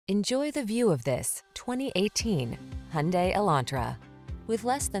Enjoy the view of this 2018 Hyundai Elantra. With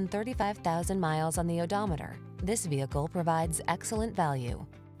less than 35,000 miles on the odometer, this vehicle provides excellent value.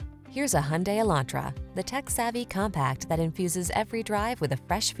 Here's a Hyundai Elantra, the tech-savvy compact that infuses every drive with a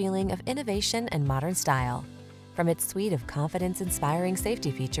fresh feeling of innovation and modern style. From its suite of confidence-inspiring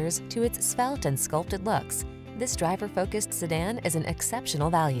safety features to its svelte and sculpted looks, this driver-focused sedan is an exceptional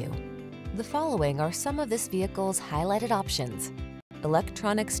value. The following are some of this vehicle's highlighted options: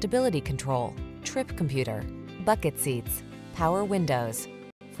 electronic stability control, trip computer, bucket seats, power windows,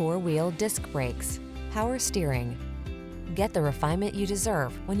 four-wheel disc brakes, power steering. Get the refinement you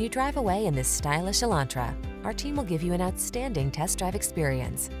deserve when you drive away in this stylish Elantra. Our team will give you an outstanding test drive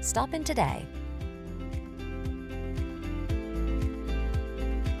experience. Stop in today.